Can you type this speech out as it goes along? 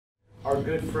our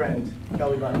good friend,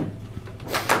 Kelly Butler.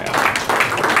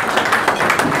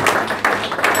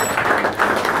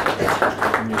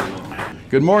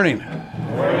 Good morning.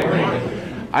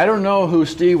 I don't know who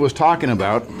Steve was talking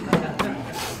about,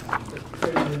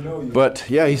 but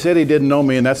yeah, he said he didn't know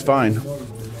me, and that's fine.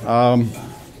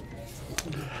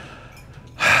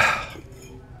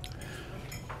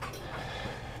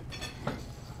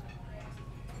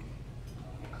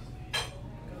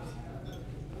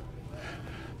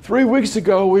 3 weeks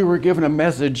ago, we were given a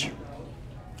message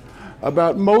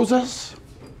about Moses,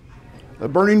 the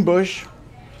burning bush,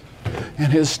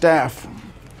 and his staff.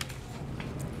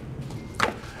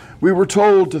 We were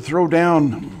told to throw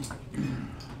down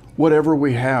whatever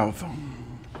we have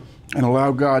and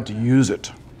allow God to use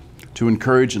it to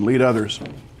encourage and lead others.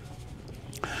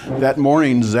 That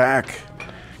morning, Zach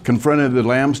confronted the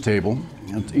lambs table.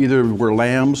 And either we're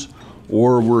lambs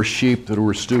or we're sheep that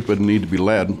were stupid and need to be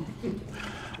led.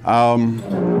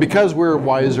 Because we're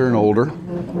wiser and older,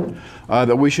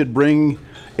 that we should bring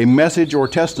a message or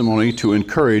testimony to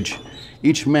encourage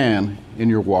each man in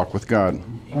your walk with God.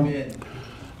 Amen.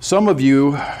 Some of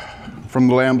you from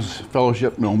the Lambs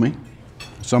Fellowship know me.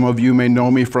 Some of you may know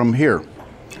me from here.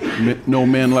 No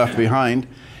Men Left Behind.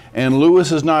 And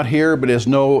Lewis is not here, but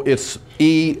it's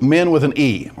E, men with an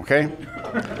E, okay?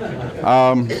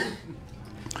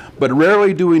 But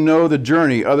rarely do we know the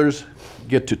journey others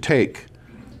get to take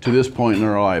to this point in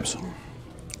our lives.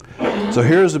 So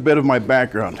here's a bit of my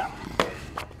background.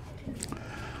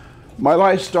 My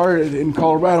life started in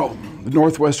Colorado, the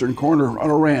northwestern corner, on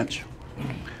a ranch.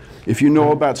 If you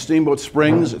know about Steamboat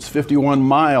Springs, it's 51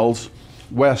 miles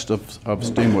west of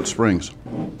Steamboat Springs.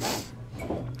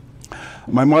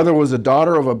 My mother was the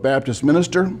daughter of a Baptist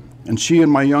minister, and she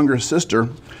and my younger sister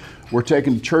were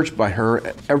taken to church by her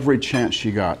at every chance she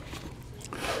got.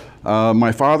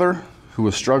 My father, who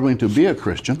was struggling to be a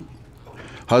Christian,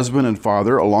 husband and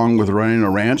father, along with running a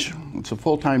ranch, it's a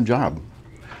full-time job.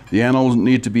 The animals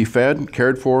need to be fed,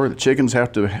 cared for. The chickens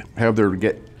have to have their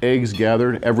eggs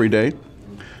gathered every day.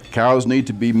 Cows need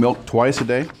to be milked twice a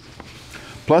day.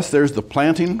 Plus, there's the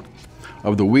planting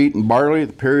of the wheat and barley,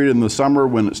 the period in the summer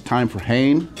when it's time for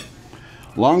haying.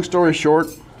 Long story short,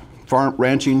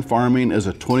 farming is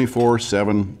a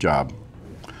 24/7 job.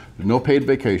 There's no paid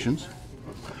vacations,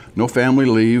 no family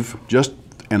leave, just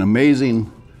an amazing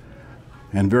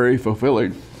and very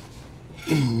fulfilling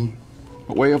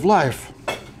way of life.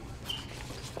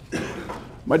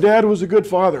 My dad was a good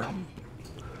father.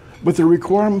 With the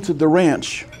requirements of the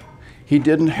ranch, he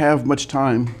didn't have much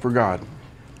time for God.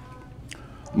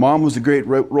 Mom was a great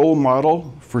role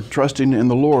model for trusting in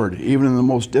the Lord, even in the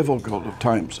most difficult of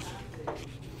times.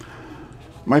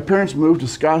 My parents moved to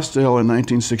Scottsdale in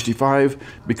 1965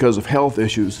 because of health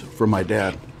issues for my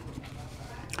dad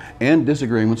and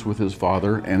disagreements with his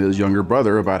father and his younger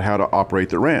brother about how to operate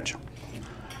the ranch.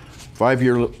 5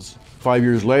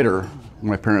 years later,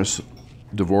 my parents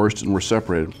divorced and were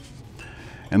separated,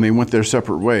 and they went their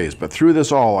separate ways. But through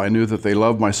this all, I knew that they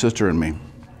loved my sister and me.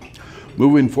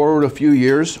 Moving forward a few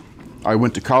years, I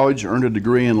went to college, earned a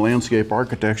degree in landscape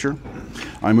architecture.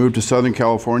 I moved to Southern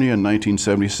California in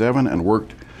 1977 and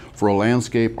worked for a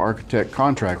landscape architect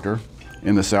contractor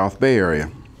in the South Bay area.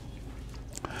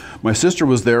 My sister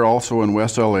was there also in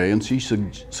West LA, and she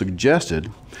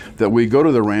suggested that we go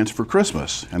to the ranch for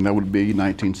Christmas, and that would be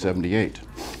 1978.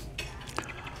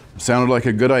 It sounded like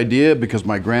a good idea because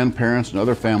my grandparents and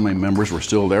other family members were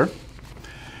still there.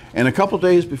 And a couple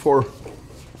days before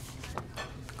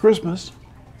Christmas,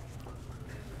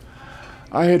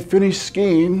 I had finished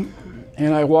skiing,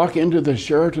 and I walk into the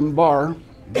Sheraton bar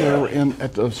there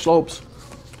at the slopes,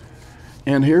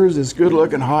 and here's this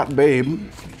good-looking hot babe,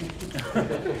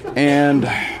 and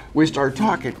we start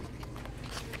talking.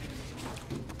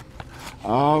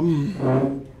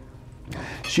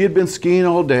 She had been skiing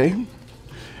all day,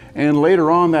 and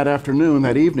later on that afternoon,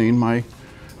 that evening, my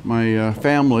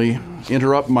family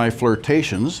interrupt my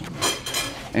flirtations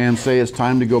and say it's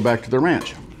time to go back to the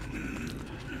ranch.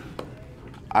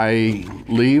 I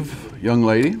leave, young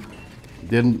lady,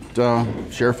 didn't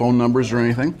share phone numbers or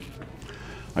anything.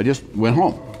 I just went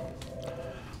home.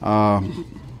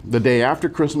 The day after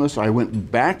Christmas, I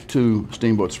went back to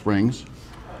Steamboat Springs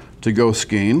to go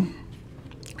skiing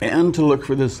and to look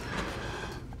for this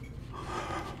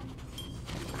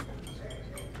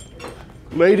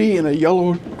lady in a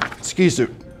yellow ski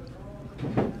suit.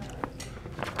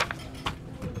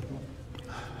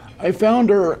 I found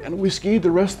her, and we skied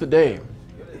the rest of the day.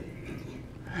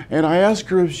 And I asked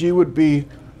her if she would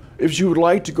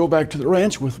like to go back to the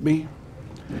ranch with me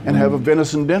and have a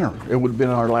venison dinner. It would have been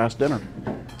our last dinner.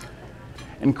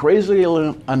 And crazily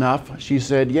enough, she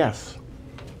said yes.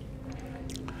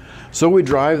 So we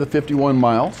drive the 51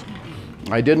 miles.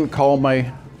 I didn't call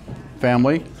my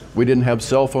family. We didn't have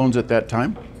cell phones at that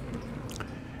time.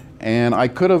 And I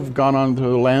could have gone on to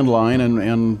the landline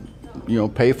and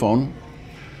payphone.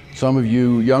 Some of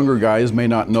you younger guys may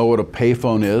not know what a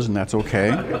payphone is, and that's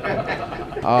okay.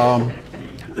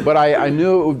 But I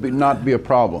knew it would not be a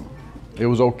problem. It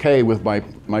was okay with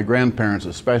my grandparents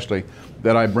especially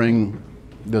that I bring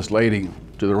this lady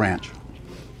to the ranch.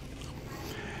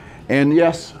 And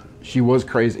yes, she was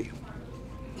crazy.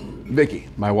 Vicki,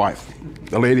 my wife,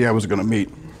 the lady I was going to meet,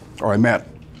 or I met.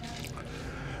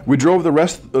 We drove the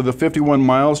rest of the 51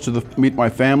 miles to meet my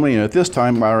family, and at this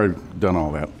time, I already done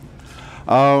all that.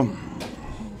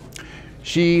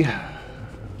 She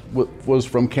was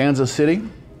from Kansas City.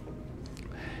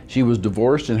 She was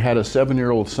divorced and had a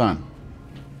 7-year-old son.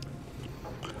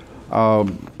 A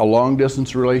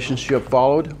long-distance relationship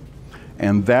followed,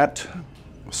 and that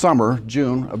summer,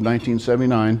 June of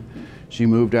 1979, she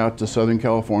moved out to Southern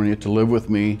California to live with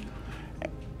me.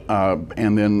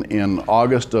 And then in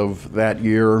August of that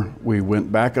year, we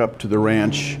went back up to the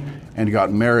ranch and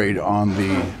got married on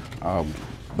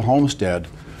the homestead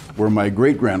where my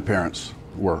great-grandparents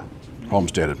were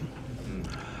homesteaded.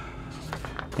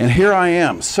 And here I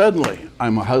am. Suddenly,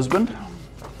 I'm a husband.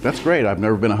 That's great. I've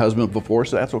never been a husband before,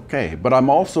 so that's okay. But I'm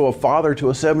also a father to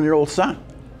a 7-year-old son.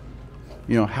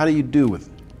 How do you deal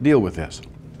with this?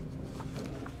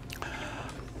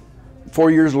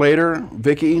 4 years later,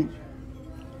 Vicki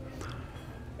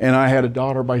and I had a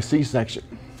daughter by C-section.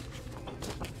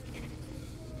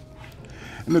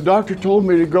 And the doctor told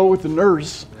me to go with the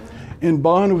nurse and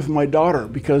bond with my daughter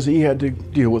because he had to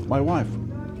deal with my wife.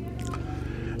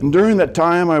 And during that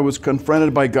time, I was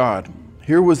confronted by God.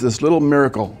 Here was this little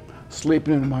miracle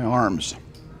sleeping in my arms.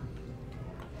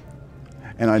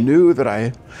 And I knew that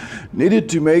I needed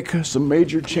to make some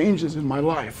major changes in my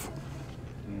life.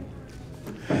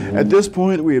 At this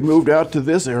point, we had moved out to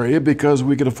this area because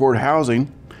we could afford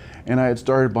housing, and I had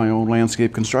started my own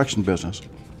landscape construction business.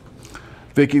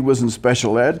 Vicki was in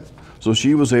special ed, so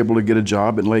she was able to get a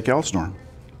job in Lake Elsinore.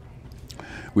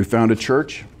 We found a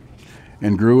church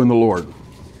and grew in the Lord.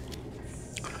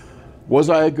 Was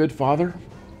I a good father?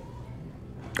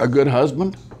 A good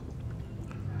husband?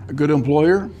 A good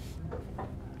employer?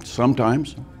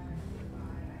 Sometimes.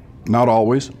 Not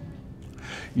always.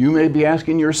 You may be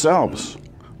asking yourselves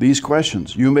these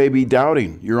questions. You may be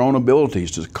doubting your own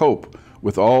abilities to cope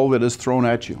with all that is thrown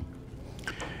at you.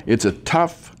 It's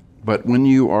tough, but when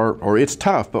you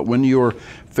are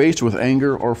faced with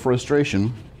anger or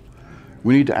frustration,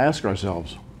 we need to ask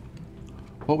ourselves,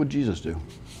 what would Jesus do?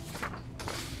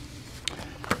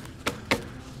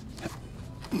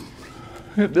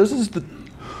 This is the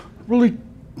really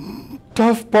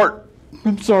tough part.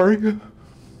 I'm sorry.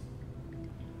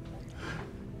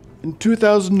 In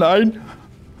 2009,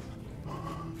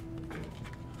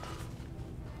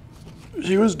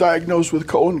 she was diagnosed with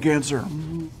colon cancer.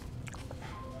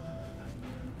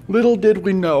 Little did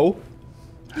we know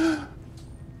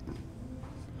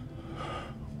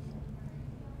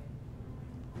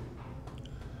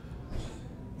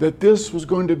that this was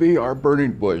going to be our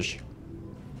burning bush.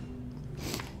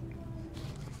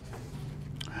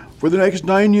 For the next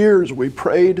 9 years, we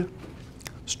prayed,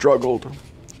 struggled,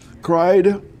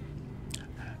 cried,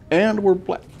 and were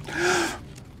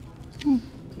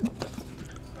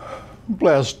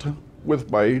blessed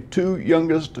with my 2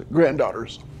 youngest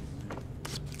granddaughters.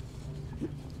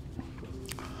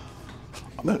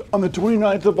 On the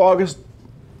 29th of August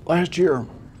last year,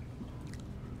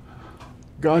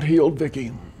 God healed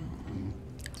Vicki.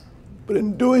 But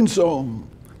in doing so,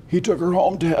 He took her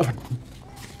home to heaven.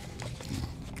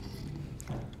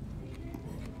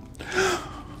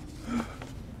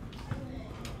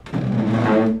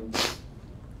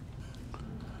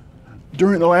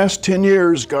 During the last 10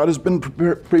 years, God has been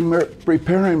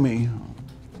preparing me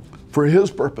for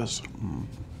His purpose.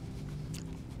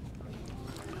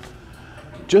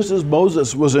 Just as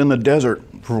Moses was in the desert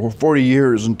for 40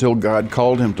 years until God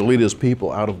called him to lead His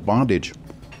people out of bondage,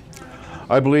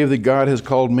 I believe that God has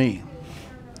called me.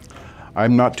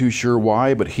 I'm not too sure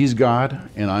why, but He's God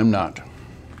and I'm not.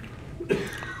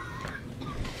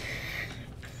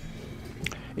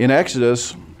 In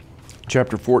Exodus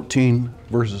chapter 14,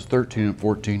 verses 13 and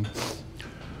 14,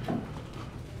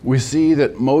 we see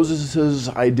that Moses'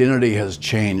 identity has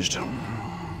changed.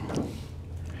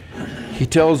 He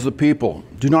tells the people,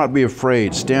 "Do not be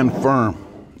afraid, stand firm,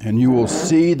 and you will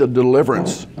see the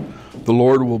deliverance the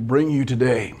Lord will bring you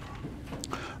today.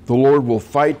 The Lord will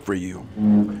fight for you.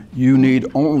 You need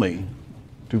only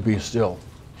to be still."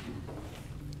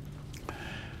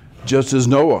 Just as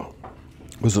Noah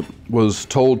was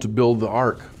told to build the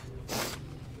ark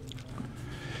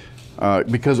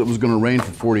because it was going to rain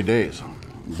for 40 days.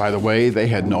 By the way, they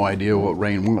had no idea what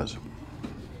rain was.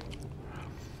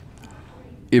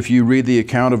 If you read the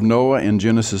account of Noah in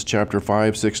Genesis chapter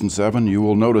 5, 6, and 7, you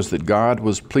will notice that God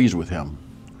was pleased with him.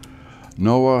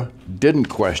 Noah didn't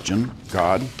question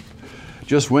God,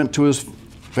 just went to his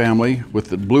family with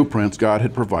the blueprints God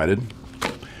had provided,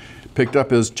 picked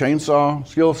up his chainsaw,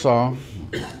 skill saw,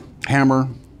 hammer,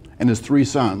 and his 3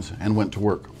 sons, and went to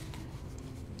work.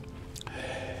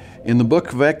 In the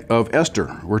book of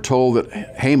Esther, we're told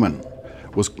that Haman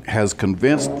has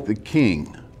convinced the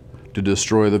king to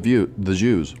destroy the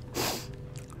Jews.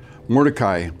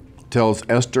 Mordecai tells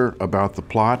Esther about the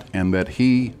plot and that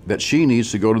she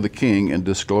needs to go to the king and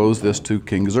disclose this to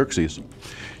King Xerxes.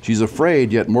 She's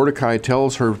afraid, yet Mordecai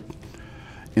tells her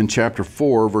in chapter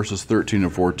 4, verses 13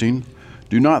 and 14,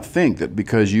 "Do not think that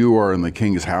because you are in the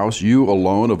king's house, you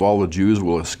alone of all the Jews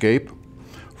will escape.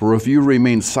 For if you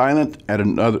remain silent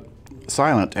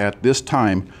at this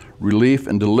time, relief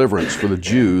and deliverance for the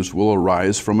Jews will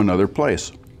arise from another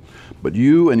place. But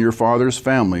you and your father's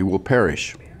family will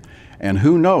perish. And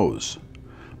who knows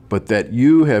but that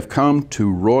you have come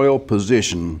to royal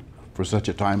position for such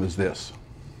a time as this."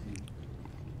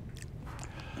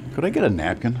 Could I get a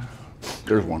napkin?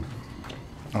 There's one.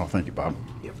 Oh, thank you, Bob.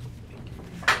 Yep.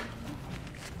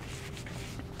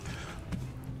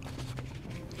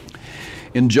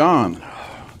 In John,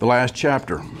 the last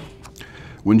chapter,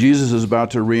 when Jesus is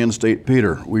about to reinstate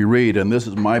Peter, we read, and this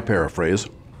is my paraphrase,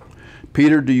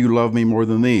 "Peter, do you love me more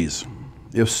than these?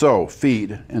 If so,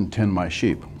 feed and tend my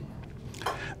sheep."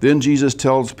 Then Jesus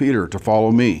tells Peter to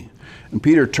follow me. And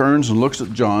Peter turns and looks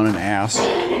at John and asks,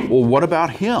 "Well, what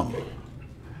about him?"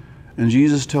 And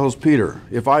Jesus tells Peter,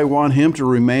 "If I want him to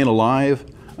remain alive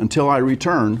until I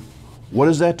return, what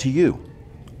is that to you?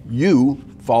 You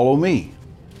follow me."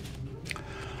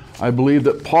 I believe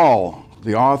that Paul,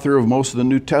 the author of most of the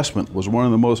New Testament, was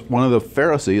one of the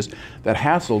Pharisees that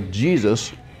hassled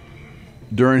Jesus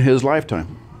during his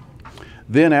lifetime.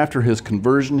 Then after his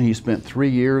conversion, he spent 3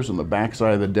 years on the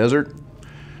backside of the desert,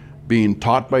 being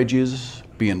taught by Jesus,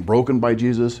 being broken by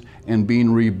Jesus, and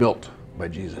being rebuilt by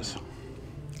Jesus.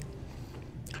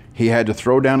 He had to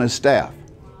throw down his staff.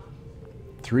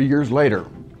 3 years later,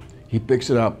 he picks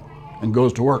it up and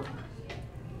goes to work.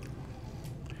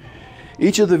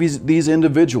 Each of these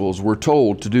individuals were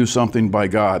told to do something by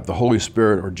God, the Holy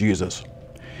Spirit, or Jesus.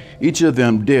 Each of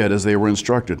them did as they were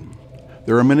instructed.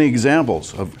 There are many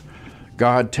examples of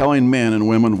God telling men and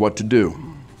women what to do.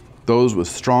 Those with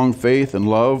strong faith and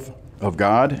love of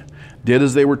God did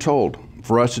as they were told.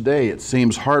 For us today, it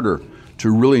seems harder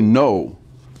to really know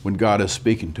when God is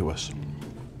speaking to us.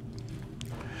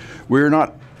 We are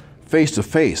not face to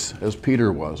face as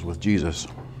Peter was with Jesus.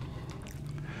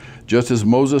 Just as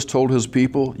Moses told his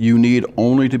people, "You need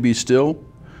only to be still,"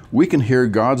 we can hear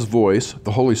God's voice,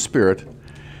 the Holy Spirit,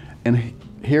 and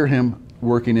hear him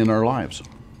working in our lives.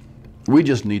 We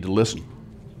just need to listen.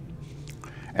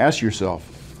 Ask yourself,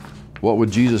 what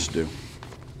would Jesus do?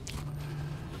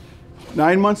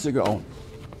 9 months ago,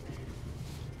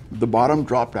 the bottom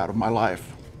dropped out of my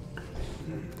life.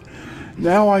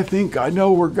 Now I think I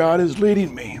know where God is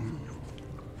leading me.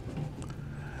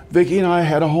 Vicki and I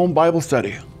had a home Bible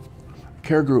study,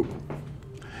 care group,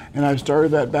 and I've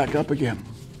started that back up again.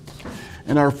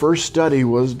 And our first study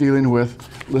was dealing with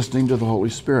listening to the Holy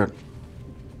Spirit.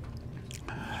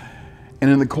 And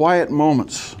in the quiet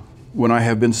moments when I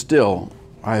have been still,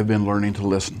 I have been learning to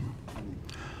listen.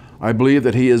 I believe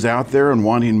that he is out there and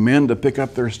wanting men to pick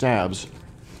up their staves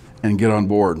and get on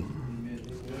board.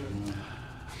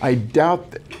 I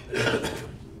doubt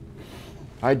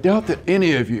that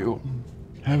any of you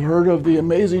have heard of the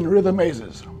amazing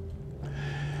Rhythmazes.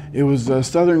 It was a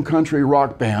Southern country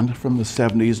rock band from the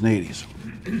 70s and 80s.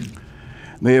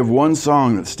 They have one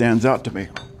song that stands out to me.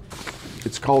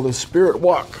 It's called "The Spirit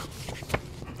Walk."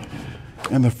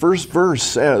 And the first verse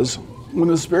says, when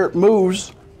the Spirit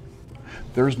moves,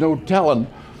 there's no telling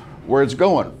where it's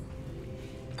going.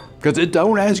 Because it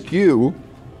don't ask you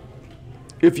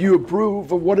if you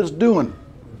approve of what it's doing.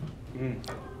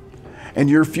 And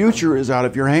your future is out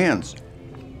of your hands.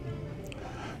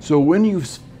 So when you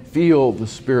feel the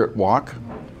Spirit walk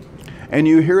and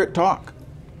you hear it talk,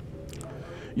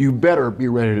 you better be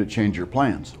ready to change your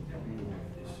plans.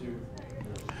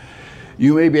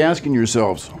 You may be asking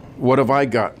yourselves, what have I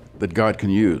got that God can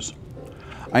use?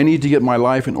 I need to get my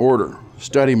life in order,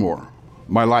 study more.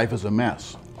 My life is a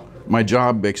mess. My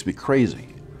job makes me crazy.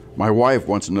 My wife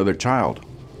wants another child.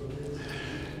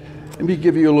 Let me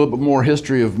give you a little bit more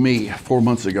history of me 4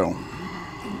 months ago.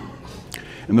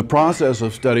 In the process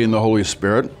of studying the Holy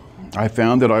Spirit, I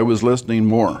found that I was listening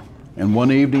more. And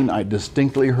one evening I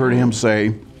distinctly heard him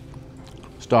say,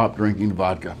 "Stop drinking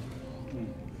vodka."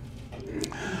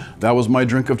 That was my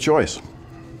drink of choice.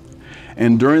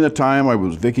 And during the time I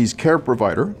was Vicky's care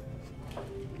provider,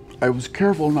 I was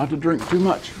careful not to drink too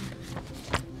much.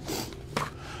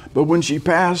 But when she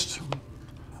passed,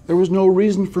 there was no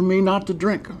reason for me not to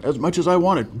drink as much as I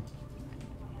wanted.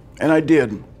 And I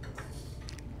did.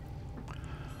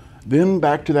 Then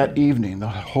back to that evening, the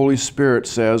Holy Spirit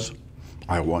says,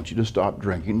 "I want you to stop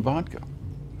drinking vodka."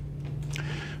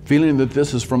 Feeling that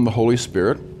this is from the Holy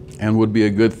Spirit and would be a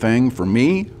good thing for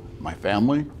me, my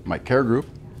family, my care group,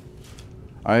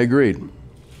 I agreed.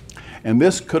 And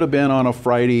this could have been on a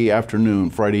Friday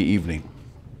afternoon, Friday evening.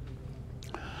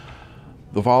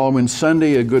 The following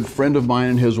Sunday, a good friend of mine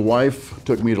and his wife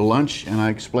took me to lunch, and I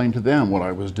explained to them what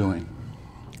I was doing.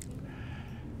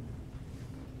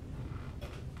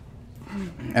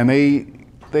 And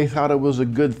they thought it was a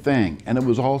good thing, and it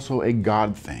was also a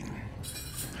God thing.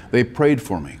 They prayed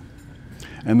for me,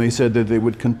 and they said that they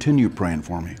would continue praying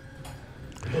for me.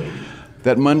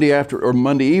 That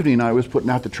Monday evening, I was putting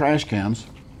out the trash cans,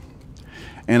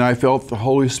 and I felt the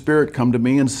Holy Spirit come to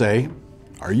me and say,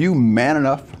 "Are you man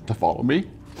enough to follow me?"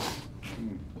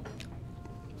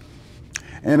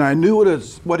 And I knew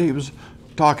what he was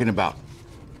talking about,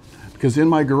 because in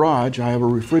my garage I have a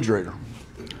refrigerator,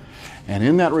 and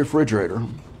in that refrigerator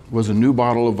was a new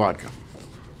bottle of vodka.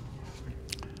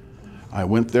 I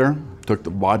went there, took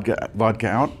the vodka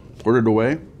out, poured it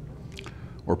away,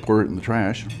 or poured it in the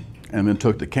trash, and then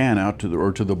took the can out to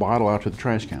the bottle out to the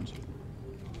trash cans.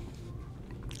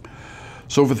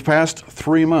 So for the past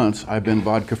 3 months, I've been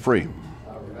vodka free.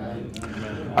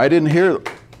 I didn't hear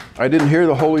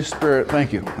the Holy Spirit.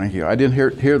 Thank you. I didn't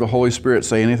hear the Holy Spirit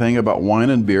say anything about wine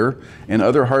and beer, and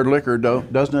other hard liquor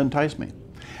doesn't entice me,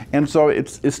 and so it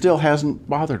still hasn't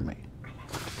bothered me.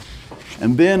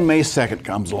 And then May 2nd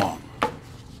comes along.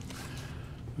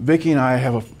 Vicki and I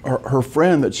have her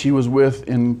friend that she was with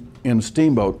in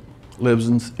Steamboat lives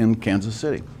in Kansas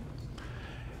City,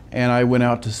 and I went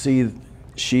out to see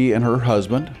she and her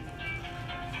husband,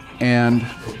 and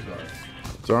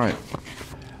it's all right.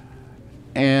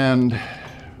 And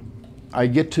I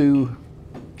get to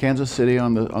Kansas City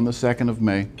on the 2nd of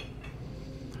May,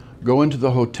 go into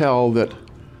the hotel that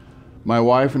my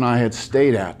wife and I had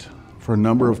stayed at for a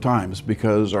number of times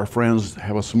because our friends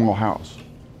have a small house.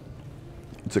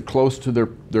 It's close to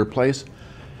their place.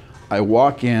 I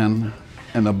walk in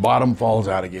and the bottom falls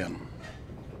out again.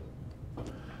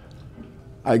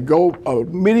 I go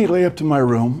immediately up to my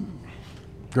room,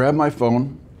 grab my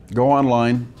phone, go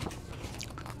online,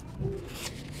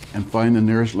 and find the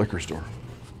nearest liquor store.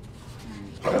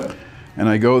 And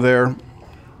I go there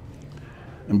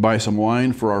and buy some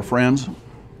wine for our friends,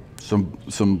 some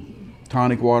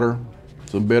tonic water,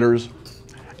 some bitters,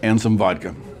 and some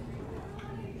vodka.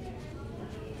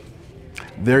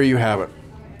 There you have it.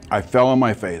 I fell on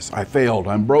my face. I failed.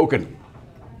 I'm broken.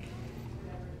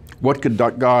 What could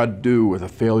God do with a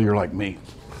failure like me?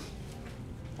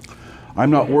 I'm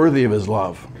not worthy of His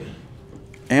love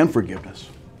and forgiveness.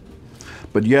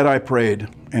 But yet I prayed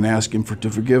and asked Him to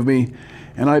forgive me,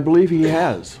 and I believe He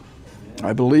has.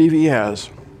 I believe He has.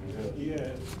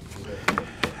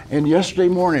 And yesterday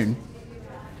morning,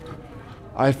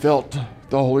 I felt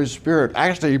the Holy Spirit.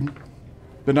 Actually,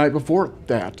 the night before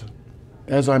that,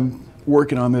 as I'm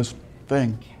working on this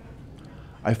thing,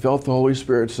 I felt the Holy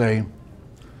Spirit say,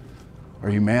 "Are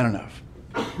you man enough?"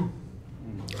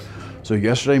 So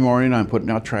yesterday morning, I'm putting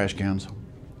out trash cans,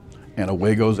 and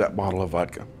away goes that bottle of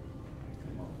vodka.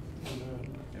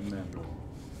 Amen.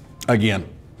 Again.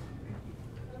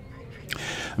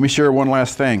 Let me share one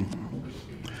last thing.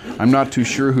 I'm not too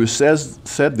sure who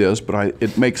said this, but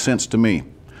it makes sense to me.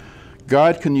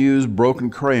 God can use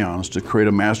broken crayons to create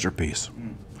a masterpiece.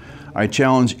 I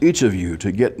challenge each of you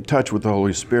to get in touch with the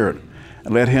Holy Spirit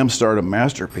and let Him start a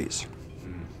masterpiece.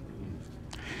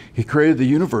 He created the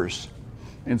universe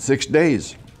in 6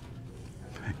 days.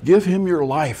 Give Him your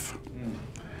life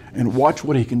and watch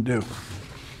what He can do.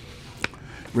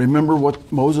 Remember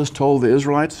what Moses told the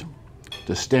Israelites?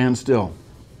 To stand still.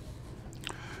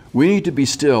 We need to be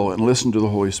still and listen to the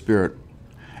Holy Spirit,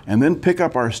 and then pick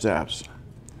up our staffs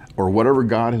or whatever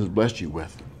God has blessed you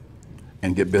with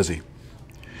and get busy.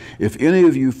 If any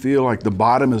of you feel like the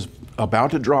bottom is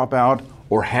about to drop out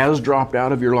or has dropped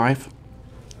out of your life,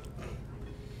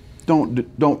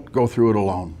 don't go through it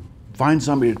alone. Find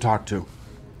somebody to talk to.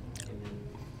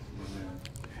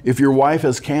 If your wife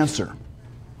has cancer,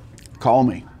 call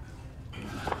me.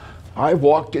 I've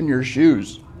walked in your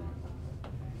shoes.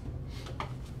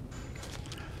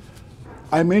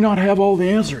 I may not have all the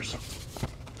answers,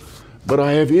 but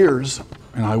I have ears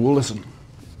And I will listen.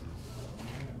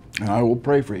 And I will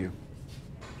pray for you.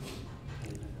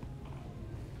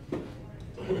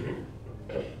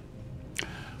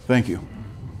 Thank you.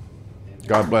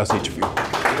 God bless each of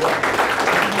you.